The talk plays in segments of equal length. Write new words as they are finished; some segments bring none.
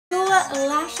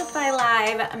Lashify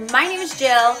Live. My name is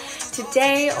Jill.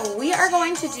 Today we are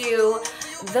going to do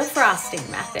the frosting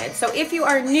method. So if you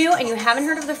are new and you haven't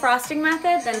heard of the frosting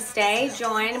method, then stay,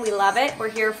 join. We love it. We're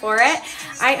here for it.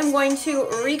 I am going to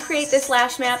recreate this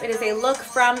lash map. It is a look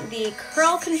from the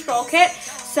Curl Control Kit.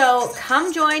 So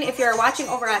come join if you're watching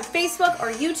over on Facebook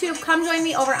or YouTube. Come join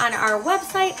me over on our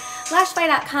website,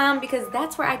 lashify.com, because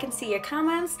that's where I can see your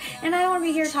comments and I don't want to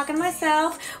be here talking to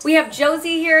myself. We have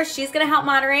Josie here. She's going to help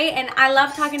moderate, and I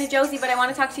love talking to Josie, but I want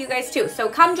to talk to you guys too. So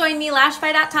come join me,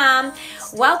 lashify.com.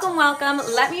 Welcome, welcome.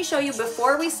 Let me show you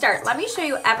before we start. Let me show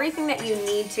you everything that you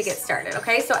need to get started,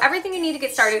 okay? So everything you need to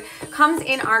get started comes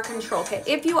in our control kit.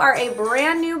 If you are a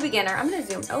brand new beginner, I'm going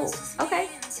to zoom. Oh, okay.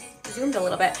 Zoomed a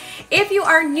little bit. If you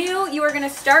are new, you are going to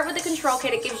start with the control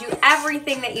kit. It gives you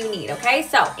everything that you need, okay?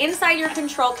 So inside your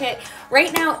control kit,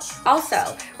 right now it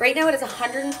is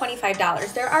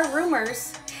 $125. There are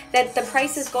rumors that the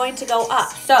price is going to go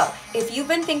up. So if you've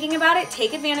been thinking about it,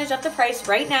 take advantage of the price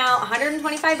right now.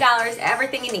 $125,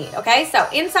 everything you need, okay? So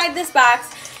inside this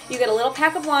box, you get a little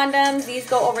pack of wandums. These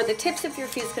go over the tips of your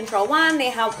Fuse Control wand. They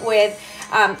help with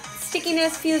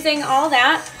stickiness, fusing, all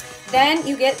that. Then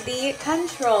you get the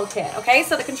control kit, okay?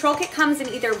 So the control kit comes in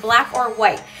either black or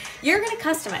white. You're gonna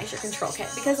customize your control kit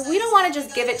because we don't wanna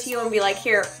just give it to you and be like,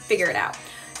 here, figure it out.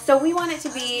 So we want it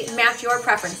to match your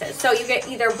preferences. So you get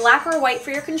either black or white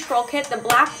for your control kit. The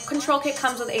black control kit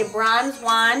comes with a bronze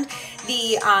wand.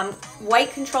 The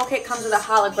white control kit comes with a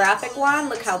holographic wand.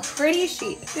 Look how pretty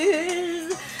she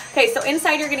is. Okay, so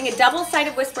inside you're getting a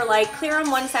double-sided Whisper Light, clear on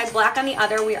one side, black on the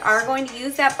other. We are going to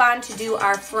use that bond to do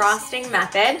our frosting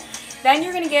method. Then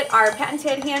you're going to get our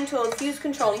patented hand-tooled Fuse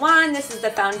Control wand. This is the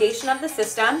foundation of the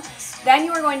system. Then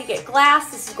you are going to get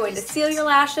glass. This is going to seal your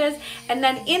lashes. And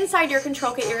then inside your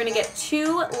control kit, you're going to get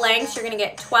two lengths. You're going to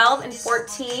get 12 and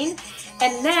 14.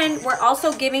 And then we're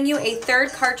also giving you a third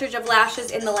cartridge of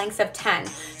lashes in the lengths of 10.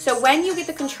 So when you get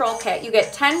the control kit, you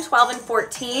get 10, 12, and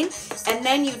 14, and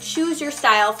then you choose your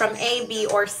style from A, B,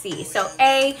 or C. So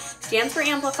A stands for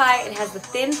amplify. It has the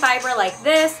thin fiber like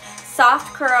this,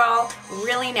 soft curl,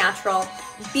 really natural.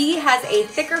 B has a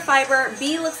thicker fiber.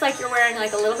 B looks like you're wearing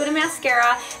like a little bit of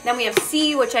mascara. Then we have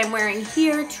C, which I'm wearing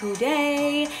here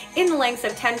today, in the lengths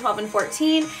of 10, 12, and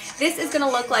 14. This is gonna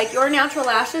look like your natural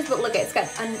lashes, but look, it's got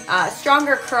a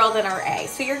stronger curl than our A.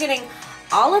 So you're getting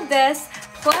all of this,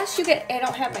 plus you get, I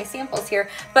don't have my samples here,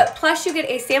 but plus you get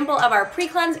a sample of our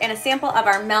pre-cleanse and a sample of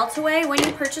our melt away when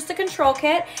you purchase the control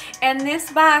kit. And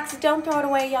this box, don't throw it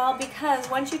away, y'all, because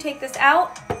once you take this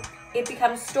out, it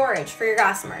becomes storage for your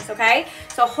Gossamers, okay?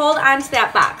 So hold on to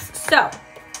that box. So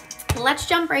let's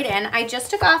jump right in. I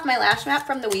just took off my lash map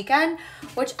from the weekend,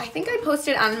 which I think I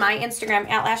posted on my Instagram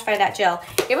at lashify.jill.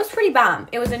 It was pretty bomb.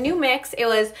 It was a new mix. It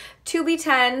was two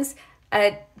B10s,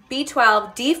 a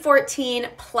B12,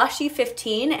 D14, Plushy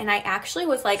 15, and I actually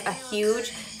was like a huge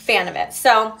fan of it.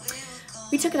 So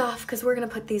we took it off because we're going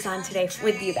to put these on today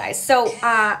with you guys. So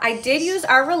I did use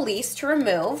our release to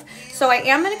remove. So I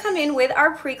am going to come in with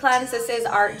our pre-cleanse. This is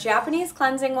our Japanese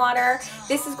cleansing water.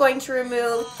 This is going to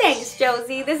remove, thanks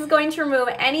Josie, this is going to remove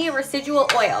any residual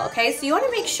oil, okay? So you want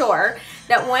to make sure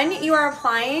that when you are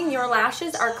applying, your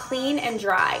lashes are clean and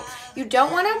dry. You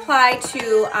don't want to apply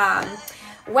to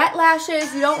wet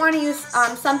lashes. You don't want to use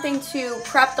something to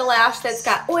prep the lash that's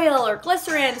got oil or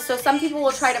glycerin. So some people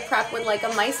will try to prep with like a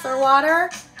micellar water.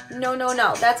 No, no,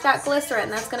 no. That's got glycerin.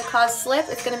 That's going to cause slip.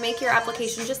 It's going to make your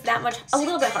application just that much, a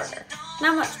little bit harder.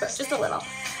 Not much, but just a little.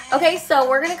 Okay, so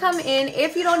we're going to come in.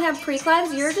 If you don't have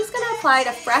pre-cleanse, you're just going to apply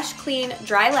to fresh, clean,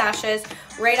 dry lashes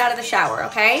right out of the shower,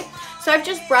 okay? So I've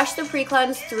just brushed the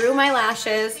pre-cleanse through my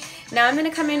lashes. Now I'm going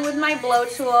to come in with my blow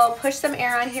tool, push some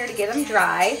air on here to get them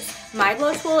dry. My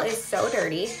blow tool is so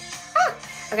dirty. Ah,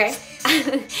 okay.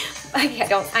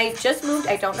 I just moved.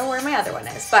 I don't know where my other one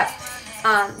is, but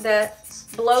the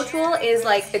blow tool is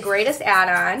like the greatest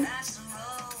add-on.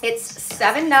 It's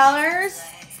 $7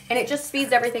 and it just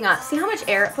speeds everything up. See how much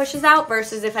air it pushes out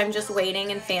versus if I'm just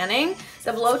waiting and fanning?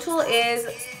 The blow tool is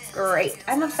great.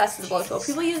 I'm obsessed with the blow tool.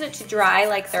 People use it to dry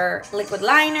like their liquid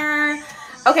liner.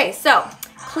 Okay, so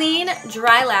clean,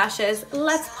 dry lashes.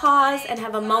 Let's pause and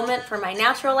have a moment for my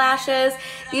natural lashes.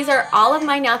 These are all of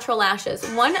my natural lashes.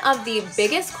 One of the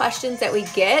biggest questions that we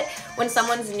get when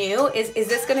someone's new is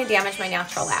this going to damage my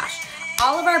natural lash?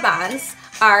 All of our bonds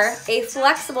are a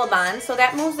flexible bond, so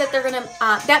that means that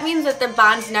that means that the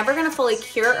bond's never going to fully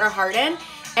cure or harden,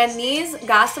 and these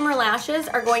Gossamer lashes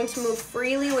are going to move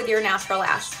freely with your natural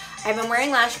lash. I've been wearing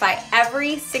Lashify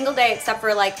every single day except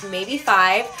for like maybe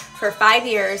 5 for 5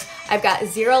 years. I've got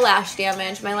 0 lash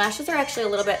damage. My lashes are actually a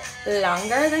little bit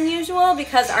longer than usual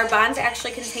because our bonds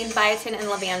actually contain biotin and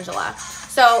lavandula.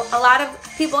 So a lot of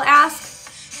people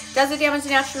ask, does it damage the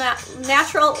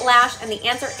natural lash? And the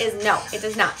answer is no, it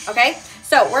does not, okay?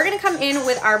 So we're gonna come in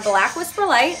with our Black Whisper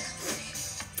Light,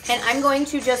 and I'm going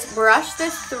to just brush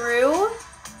this through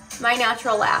my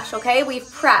natural lash, okay? We've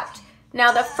prepped.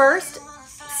 Now the first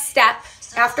step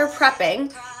after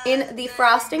prepping in the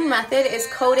frosting method is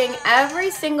coating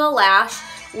every single lash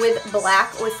with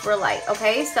Black Whisper Light,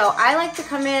 okay? So I like to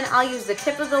come in, I'll use the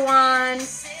tip of the wand.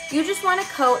 You just wanna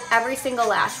coat every single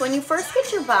lash. When you first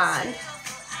get your bond,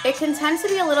 it can tend to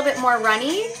be a little bit more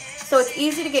runny, so it's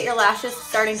easy to get your lashes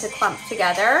starting to clump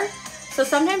together. So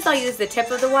sometimes I'll use the tip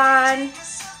of the wand,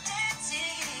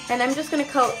 and I'm just gonna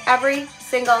coat every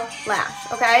single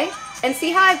lash, okay? And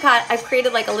see how I've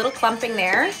created like a little clumping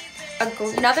there?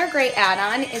 Another great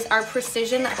add-on is our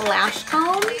Precision Lash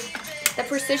Comb. The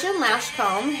Precision Lash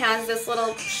Comb has this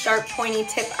little sharp pointy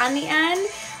tip on the end.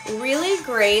 Really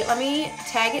great. Let me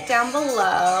tag it down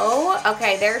below.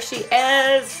 Okay, there she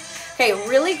is. Okay,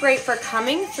 really great for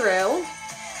coming through.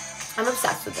 I'm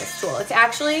obsessed with this tool. It's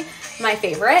actually my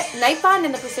favorite. Night Bond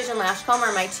and the Precision Lash Comb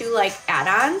are my two like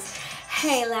add-ons.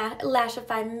 Hey,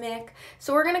 Lashify Mick.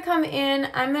 So we're gonna come in,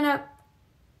 I'm gonna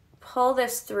pull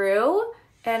this through.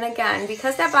 And again,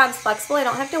 because that bond's flexible, I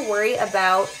don't have to worry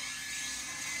about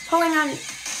pulling on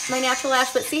my natural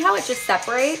lash, but see how it just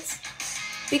separates?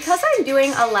 Because I'm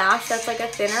doing a lash that's like a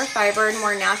thinner fiber and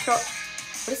more natural,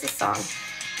 what is this song?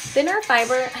 Thinner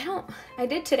fiber, I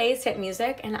did Today's Hit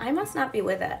Music and I must not be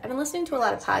with it. I've been listening to a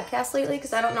lot of podcasts lately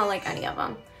because I don't know like any of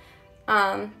them.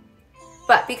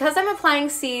 But because I'm applying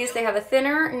C's, they have a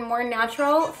thinner and more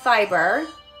natural fiber.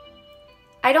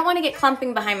 I don't want to get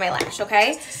clumping behind my lash,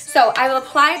 okay? So I've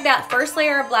applied that first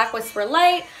layer of Black Whisper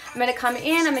Light. I'm going to come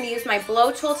in, I'm going to use my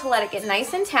blow tool to let it get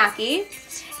nice and tacky.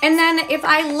 And then if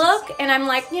I look and I'm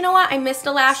like, you know what, I missed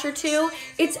a lash or two,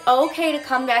 it's okay to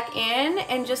come back in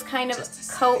and just kind of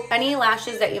coat any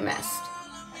lashes that you missed.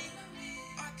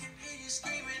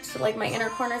 So like my inner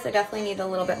corners, I definitely need a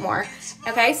little bit more.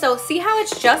 Okay, so see how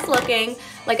it's just looking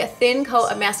like a thin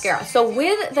coat of mascara. So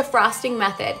with the frosting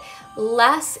method,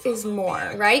 less is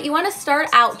more, right? You want to start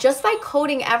out just by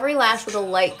coating every lash with a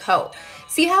light coat.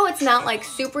 See how it's not like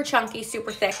super chunky,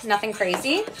 super thick, nothing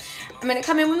crazy. I'm going to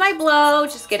come in with my blow,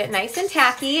 just get it nice and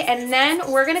tacky, and then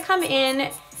we're going to come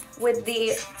in with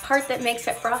the part that makes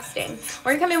it frosting.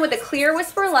 We're going to come in with a clear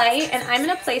Whisper Light, and I'm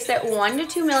going to place it 1 to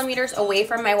 2 millimeters away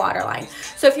from my waterline.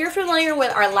 So if you're familiar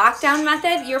with our lockdown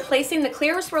method, you're placing the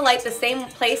clear Whisper Light the same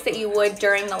place that you would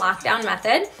during the lockdown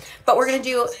method, but we're going to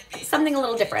do something a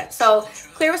little different. So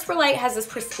clear Whisper Light has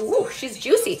this, ooh, she's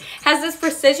juicy, has this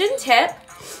precision tip,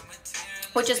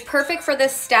 which is perfect for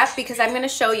this step because I'm going to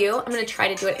show you, I'm going to try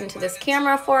to do it into this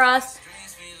camera for us.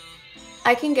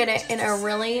 I can get it in a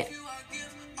really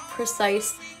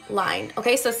precise line.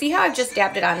 Okay, so see how I've just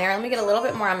dabbed it on there? Let me get a little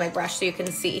bit more on my brush so you can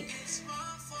see.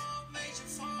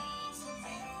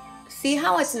 See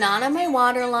how it's not on my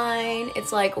waterline?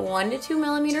 It's like 1 to 2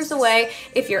 millimeters away.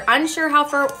 If you're unsure how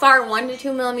far 1 to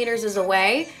 2 millimeters is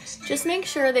away, just make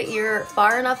sure that you're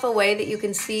far enough away that you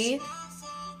can see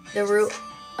the root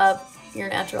of your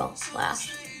natural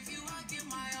lash.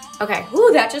 Okay, ooh,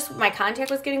 that just, my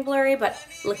contact was getting blurry, but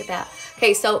look at that.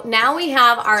 Okay, so now we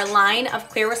have our line of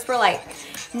clear Whisper Light.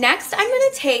 Next, I'm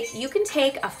gonna take, you can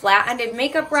take a flat-ended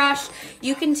makeup brush,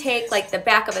 you can take like the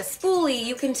back of a spoolie,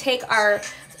 you can take our,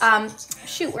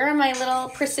 shoot, where are my little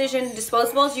precision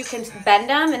disposables? You can bend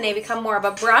them and they become more of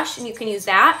a brush and you can use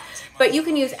that. But you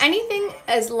can use anything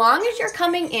as long as you're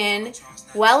coming in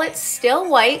while it's still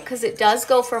white, because it does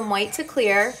go from white to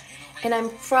clear. And I'm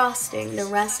frosting the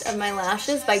rest of my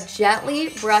lashes by gently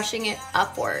brushing it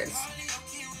upwards.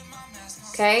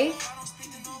 Okay?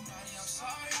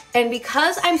 And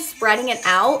because I'm spreading it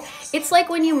out, it's like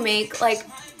when you make like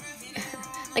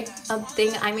a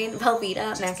thing, I made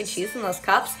Velveeta mac and cheese in those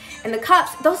cups. And the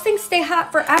cups, those things stay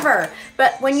hot forever.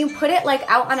 But when you put it like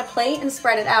out on a plate and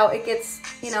spread it out, it gets,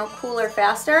 you know, cooler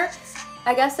faster.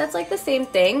 I guess that's like the same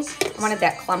thing. I wanted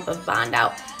that clump of bond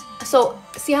out. So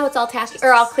see how it's all tacky,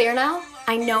 or all clear now?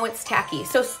 I know it's tacky.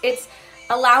 So it's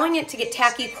allowing it to get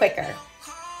tacky quicker.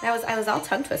 I was all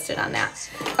tongue twisted on that.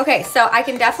 Okay, so I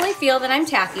can definitely feel that I'm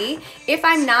tacky. If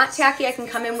I'm not tacky, I can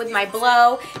come in with my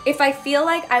blow. If I feel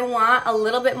like I want a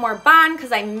little bit more bond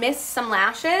because I missed some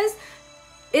lashes,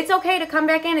 it's okay to come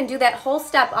back in and do that whole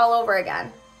step all over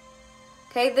again.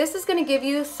 Okay, this is gonna give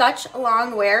you such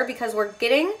long wear because we're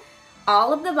getting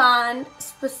all of the bond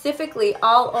specifically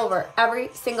all over every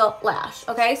single lash.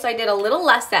 Okay, so I did a little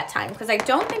less that time because I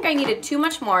don't think I needed too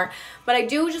much more, but I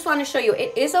do just want to show you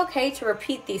it is okay to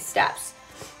repeat these steps.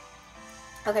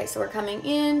 Okay, so we're coming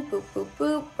in, boop, boop,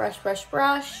 boop, brush, brush,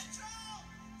 brush.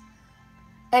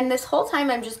 And this whole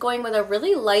time I'm just going with a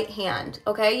really light hand,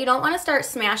 okay? You don't want to start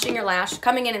smashing your lash,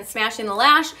 coming in and smashing the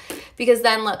lash, because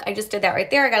then look, I just did that right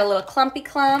there. I got a little clumpy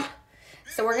clump.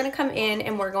 So we're gonna come in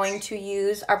and we're going to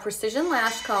use our precision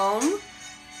lash comb.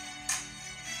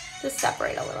 Just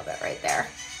separate a little bit right there.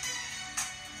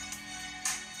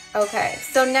 Okay,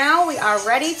 so now we are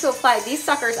ready to apply. These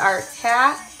suckers are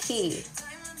tacky.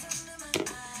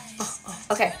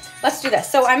 Okay, let's do this.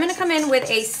 So I'm gonna come in with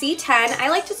a C10. I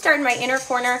like to start in my inner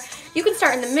corner. You can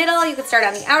start in the middle, you can start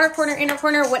on the outer corner, inner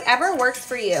corner, whatever works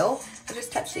for you. I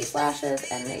just touch these lashes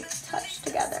and they touch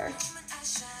together.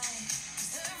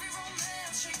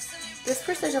 This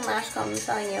precision lash comb, I'm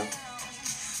telling you,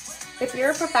 if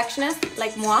you're a perfectionist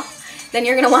like moi, then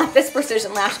you're gonna want this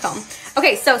precision lash comb.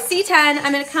 Okay, so C10,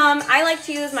 I'm gonna come, I like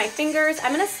to use my fingers.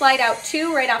 I'm gonna slide out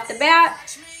 2 right off the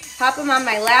bat, pop them on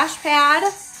my lash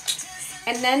pad,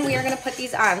 and then we are gonna put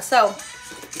these on. So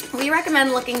we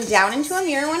recommend looking down into a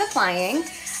mirror when applying.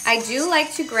 I do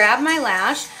like to grab my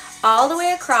lash all the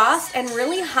way across and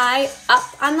really high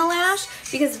up on the lash,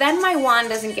 because then my wand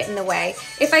doesn't get in the way.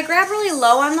 If I grab really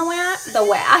low on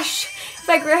if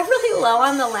I grab really low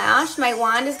on the lash, my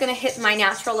wand is gonna hit my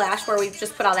natural lash where we've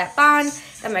just put all that bond,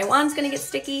 then my wand's gonna get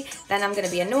sticky, then I'm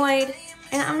gonna be annoyed.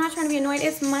 And I'm not trying to be annoyed,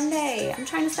 it's Monday. I'm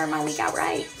trying to start my week out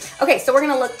right. Okay, so we're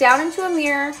gonna look down into a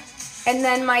mirror, and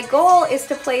then my goal is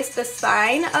to place the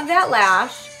spine of that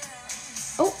lash.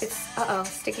 Oh, it's,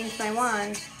 sticking to my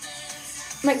wand.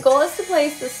 My goal is to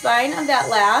place the spine of that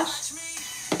lash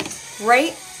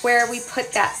right where we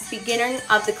put that beginning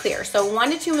of the clear. So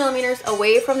 1 to 2 millimeters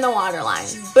away from the waterline.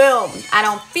 Boom. I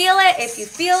don't feel it. If you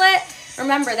feel it,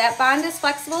 remember that bond is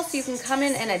flexible, so you can come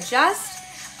in and adjust.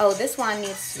 Oh, this wand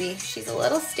needs to be, she's a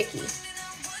little sticky.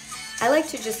 I like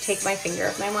to just take my finger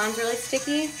if my wand's really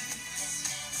sticky.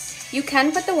 You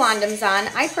can put the wandums on.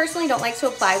 I personally don't like to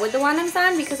apply with the wandums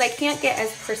on because I can't get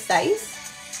as precise.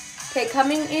 Okay,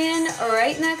 coming in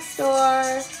right next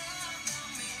door.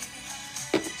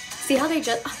 See how they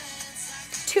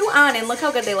just, 2 on, and look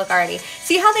how good they look already.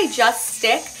 See how they just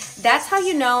stick? That's how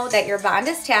you know that your bond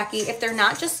is tacky. If they're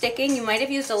not just sticking, you might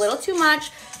have used a little too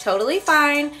much, totally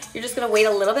fine. You're just gonna wait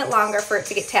a little bit longer for it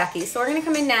to get tacky. So we're gonna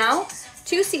come in now,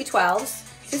 2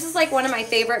 C12s. This is like one of my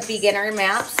favorite beginner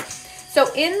maps. So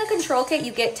in the control kit,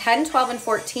 you get 10, 12, and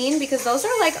 14 because those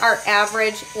are like our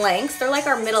average lengths. They're like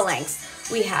our middle lengths.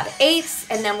 We have 8s,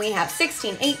 and then we have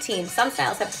 16, 18. Some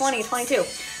styles have 20, 22.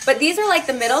 But these are like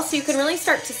the middle, so you can really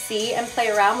start to see and play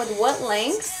around with what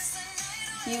lengths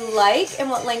you like and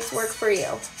what lengths work for you.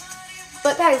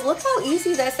 But guys, look how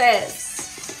easy this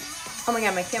is. Oh my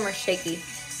God, my camera's shaky.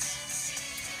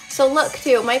 So look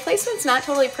too, my placement's not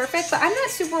totally perfect, but I'm not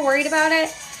super worried about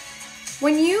it.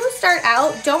 When you start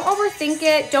out, don't overthink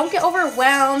it. Don't get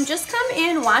overwhelmed. Just come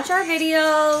in, watch our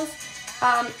videos.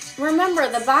 Remember,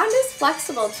 the bond is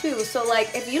flexible too. So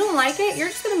like, if you don't like it, you're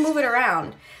just gonna move it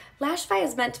around. Lashify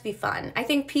is meant to be fun. I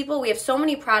think we have so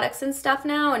many products and stuff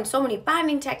now and so many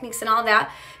bonding techniques and all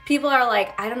that. People are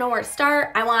like, I don't know where to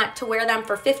start. I want to wear them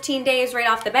for 15 days right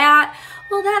off the bat.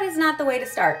 Well, that is not the way to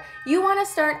start. You wanna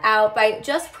start out by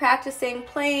just practicing,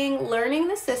 playing, learning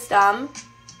the system.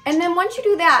 And then once you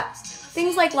do that,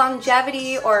 things like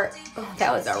longevity or, oh,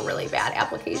 that was a really bad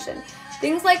application.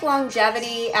 Things like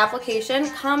longevity, application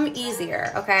come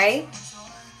easier, okay?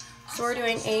 So we're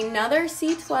doing another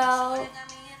C12.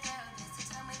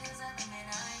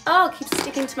 Oh, it keeps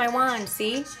sticking to my wand,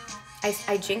 see?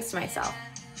 I jinxed myself.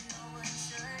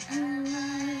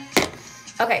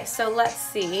 Okay, so let's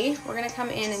see. We're gonna come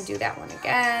in and do that one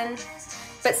again.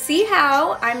 But see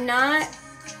how I'm not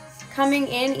coming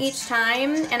in each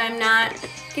time and I'm not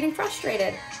getting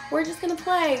frustrated. We're just gonna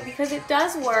play because it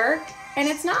does work and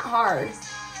it's not hard.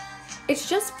 It's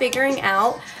just figuring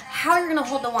out how you're gonna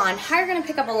hold the wand, how you're gonna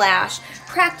pick up a lash.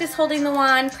 Practice holding the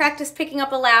wand, practice picking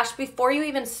up a lash before you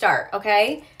even start,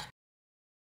 okay?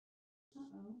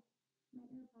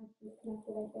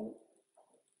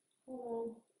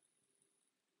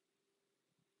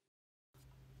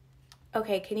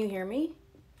 Okay, can you hear me?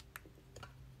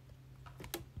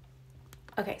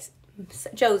 Okay,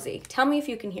 Josie, tell me if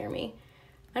you can hear me.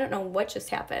 I don't know what just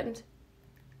happened.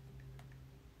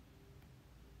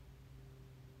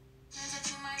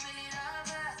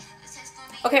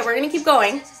 Okay, we're gonna keep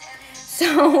going.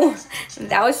 So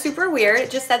that was super weird.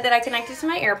 It just said that I connected to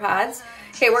my AirPods.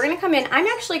 Okay, we're gonna come in. I'm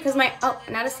actually, because oh,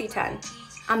 not a C10.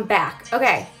 I'm back.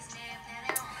 Okay.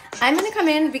 I'm gonna come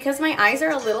in because my eyes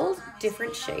are a little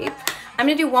different shape. I'm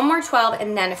gonna do one more 12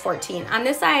 and then a 14. On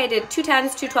this side, I did 2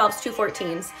 10s, 2 12s, 2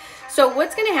 14s. So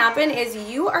what's gonna happen is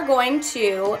you are going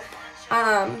to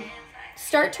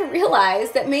start to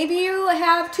realize that maybe you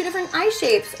have 2 different eye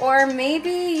shapes, or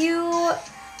maybe you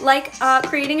like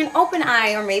creating an open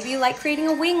eye, or maybe you like creating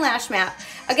a wing lash map.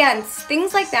 Again,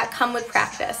 things like that come with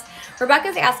practice.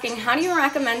 Rebecca's asking, how do you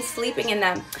recommend sleeping in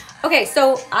them? Okay,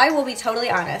 so I will be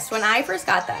totally honest. When I first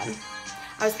got them,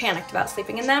 I was panicked about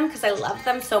sleeping in them because I loved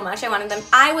them so much.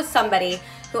 I was somebody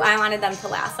who I wanted them to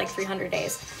last like 300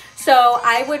 days. So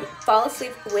I would fall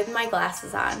asleep with my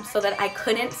glasses on so that I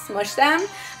couldn't smush them.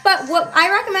 But what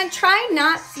I recommend, try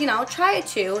it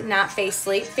to not face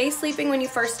sleep. Face sleeping when you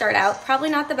first start out, probably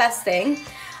not the best thing.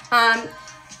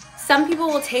 Some people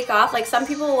will take off, like some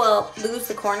people will lose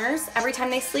the corners every time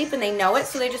they sleep and they know it,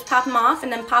 so they just pop them off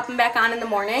and then pop them back on in the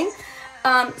morning.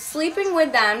 Sleeping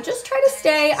with them, just try to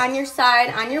stay on your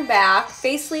side, on your back.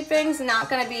 Face sleeping's not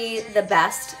gonna be the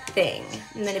best thing,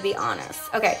 I'm gonna be honest.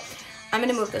 Okay, I'm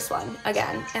gonna move this one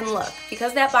again, and look,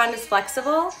 because that bond is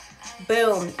flexible,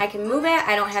 boom, I can move it.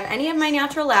 I don't have any of my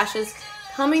natural lashes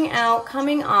coming out,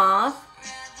 coming off.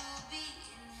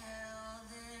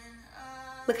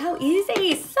 Look how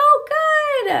easy, so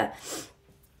good.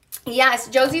 Yes,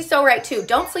 Josie's so right too.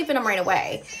 Don't sleep in them right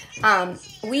away.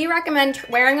 We recommend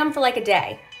wearing them for like a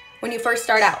day when you first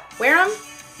start out. Wear them,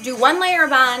 do one layer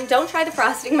of bond. Don't try the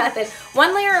frosting method.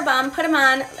 One layer of bond, put them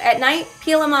on at night,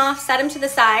 peel them off, set them to the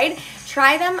side.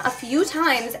 Try them a few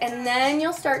times and then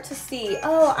you'll start to see,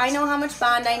 oh, I know how much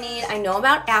bond I need. I know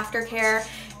about aftercare.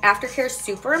 Aftercare is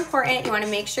super important. You want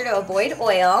to make sure to avoid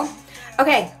oil.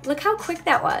 Okay, look how quick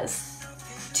that was.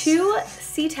 2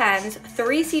 C10s,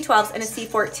 3 C12s, and a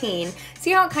C14.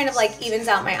 See how it kind of like evens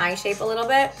out my eye shape a little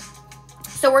bit?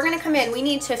 So we're gonna come in, we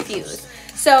need to fuse.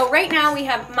 So right now we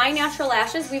have my natural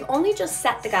lashes. We've only just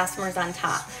set the Gossamers on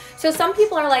top. So some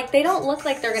people are like, they don't look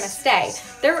like they're gonna stay.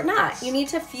 They're not. You need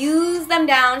to fuse them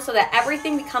down so that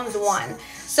everything becomes one.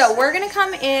 So we're gonna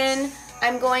come in,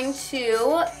 I'm going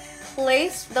to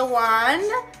place the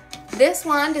wand. This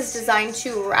wand is designed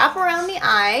to wrap around the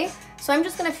eye. So I'm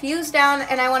just gonna fuse down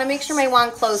and I wanna make sure my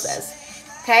wand closes.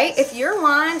 Okay, if your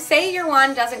wand, say your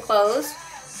wand doesn't close,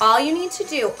 all you need to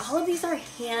do, all of these are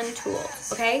hand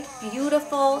tools, okay?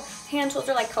 Beautiful hand tools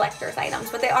are like collector's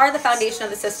items, but they are the foundation of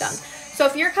the system. So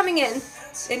if you're coming in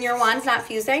and your wand's not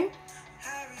fusing,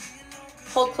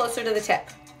 hold closer to the tip,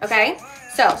 okay?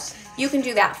 So you can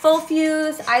do that full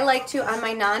fuse. I like to, on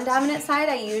my non-dominant side,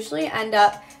 I usually end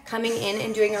up coming in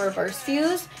and doing a reverse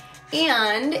fuse.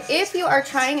 And if you are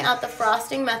trying out the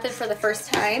frosting method for the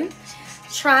first time,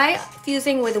 try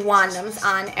fusing with wandems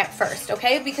on at first,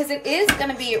 okay? Because it is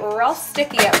gonna be real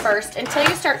sticky at first until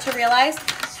you start to realize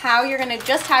how you're gonna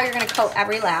coat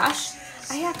every lash.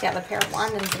 I have to have a pair of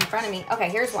wandems in front of me. Okay,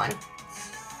 here's one.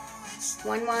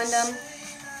 One wandem,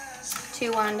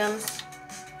 2 wandems,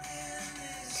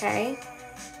 okay?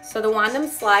 So the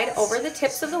wandems slide over the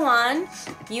tips of the wand.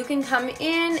 You can come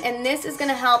in and this is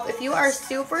gonna help if you are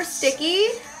super sticky.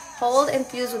 Hold and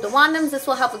fuse with the wandems. This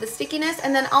will help with the stickiness.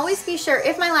 And then always be sure,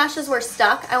 if my lashes were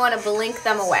stuck, I wanna blink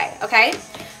them away, okay?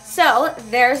 So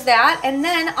there's that. And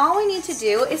then all we need to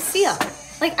do is seal.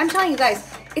 Like I'm telling you guys,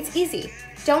 it's easy.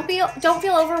 Don't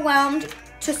feel overwhelmed.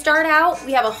 To start out,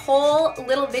 we have a whole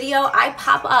little video I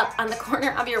pop up on the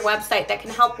corner of your website that can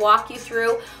help walk you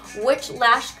through which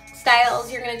lash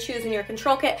styles you're gonna choose in your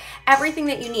control kit, everything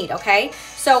that you need, okay?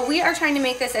 So we are trying to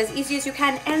make this as easy as you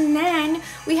can. And then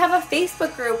we have a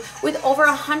Facebook group with over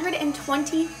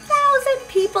 120,000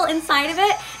 people inside of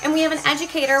it. And we have an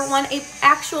educator, an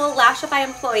actual Lashify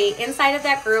employee inside of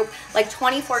that group, like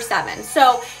 24/7.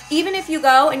 So even if you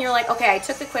go and you're like, okay, I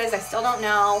took the quiz, I still don't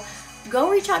know,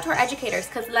 go reach out to our educators,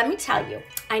 because let me tell you,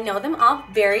 I know them all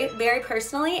very, very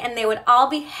personally, and they would all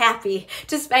be happy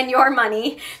to spend your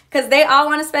money because they all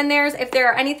want to spend theirs if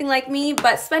they're anything like me,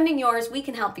 but spending yours, we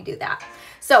can help you do that.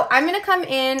 So I'm going to come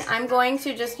in, I'm going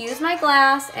to just use my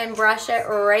glass and brush it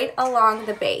right along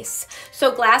the base.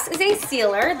 So glass is a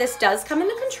sealer. This does come in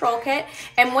the control kit,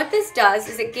 and what this does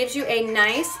is it gives you a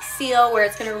nice seal where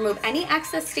it's going to remove any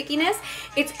excess stickiness.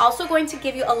 It's also going to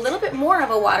give you a little bit more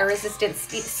of a water resistant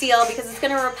seal because it's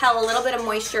going to repel a little bit of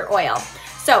moisture oil.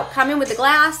 So come in with the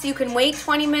glass. You can wait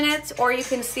 20 minutes or you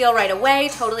can seal right away,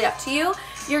 totally up to you.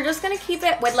 You're just going to keep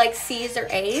it with like C's or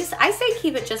A's. I say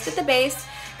keep it just at the base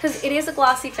because it is a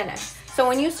glossy finish. So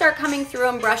when you start coming through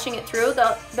and brushing it through,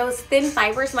 those thin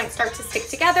fibers might start to stick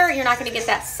together. You're not going to get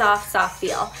that soft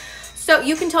feel. So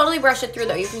you can totally brush it through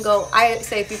though. You can go, I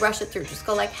say if you brush it through, just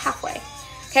go like halfway.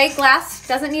 Okay, glass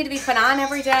doesn't need to be put on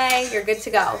every day. You're good to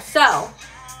go. So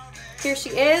here she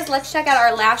is. Let's check out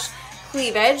our lash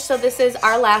cleavage. So this is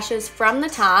our lashes from the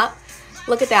top.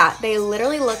 Look at that. They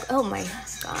literally look, oh my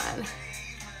God.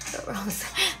 Gross.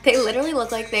 They literally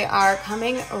look like they are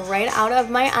coming right out of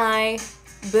my eye.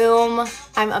 Boom.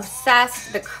 I'm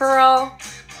obsessed. The curl.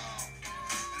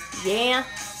 Yeah.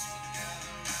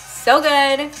 So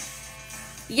good.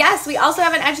 Yes, we also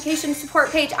have an education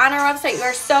support page on our website. You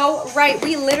are so right.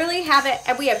 We literally have it,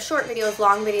 and we have short videos,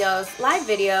 long videos, live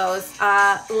videos,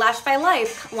 Lash by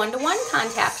Life, one-to-one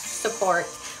contact support.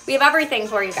 We have everything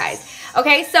for you guys.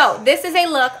 Okay, so this is a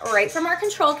look right from our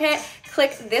control kit.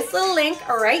 Click this little link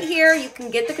right here. You can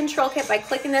get the control kit by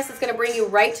clicking this. It's gonna bring you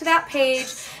right to that page.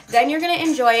 Then you're gonna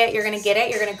enjoy it. You're gonna get it.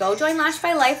 You're gonna go join Lash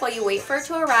by Life while you wait for it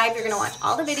to arrive. You're gonna watch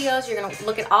all the videos. You're gonna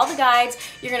look at all the guides.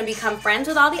 You're gonna become friends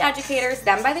with all the educators.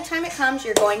 Then by the time it comes,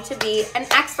 you're going to be an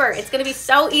expert. It's gonna be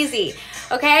so easy.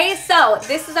 Okay, so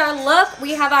this is our look.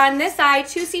 We have on this side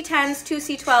 2 C10s, 2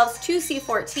 C12s, 2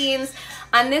 C14s.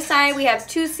 On this side, we have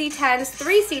 2 C10s,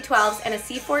 3 C12s, and a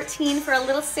C14 for a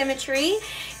little symmetry.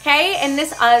 Okay, and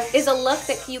this is a look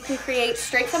that you can create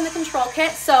straight from the control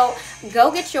kit, so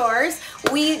go get yours.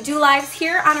 We do lives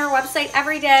here on our website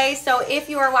every day, so if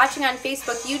you are watching on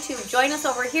Facebook, YouTube, join us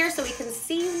over here so we can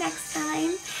see you next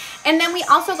time. And then we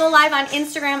also go live on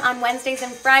Instagram on Wednesdays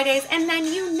and Fridays, and then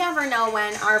you never know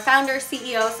when our founder,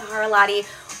 CEO, Sahara Lottie,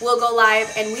 will go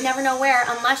live, and we never know where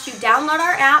unless you download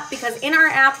our app, because in our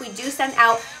app we do send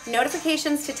out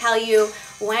notifications to tell you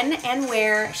when and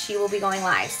where she will be going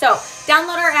live. So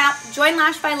download our app, join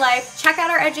Lash by Life, check out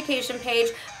our education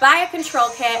page, buy a control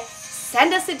kit,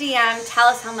 send us a DM, tell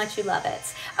us how much you love it.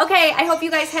 Okay, I hope you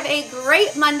guys have a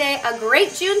great Monday, a great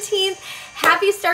Juneteenth. Happy start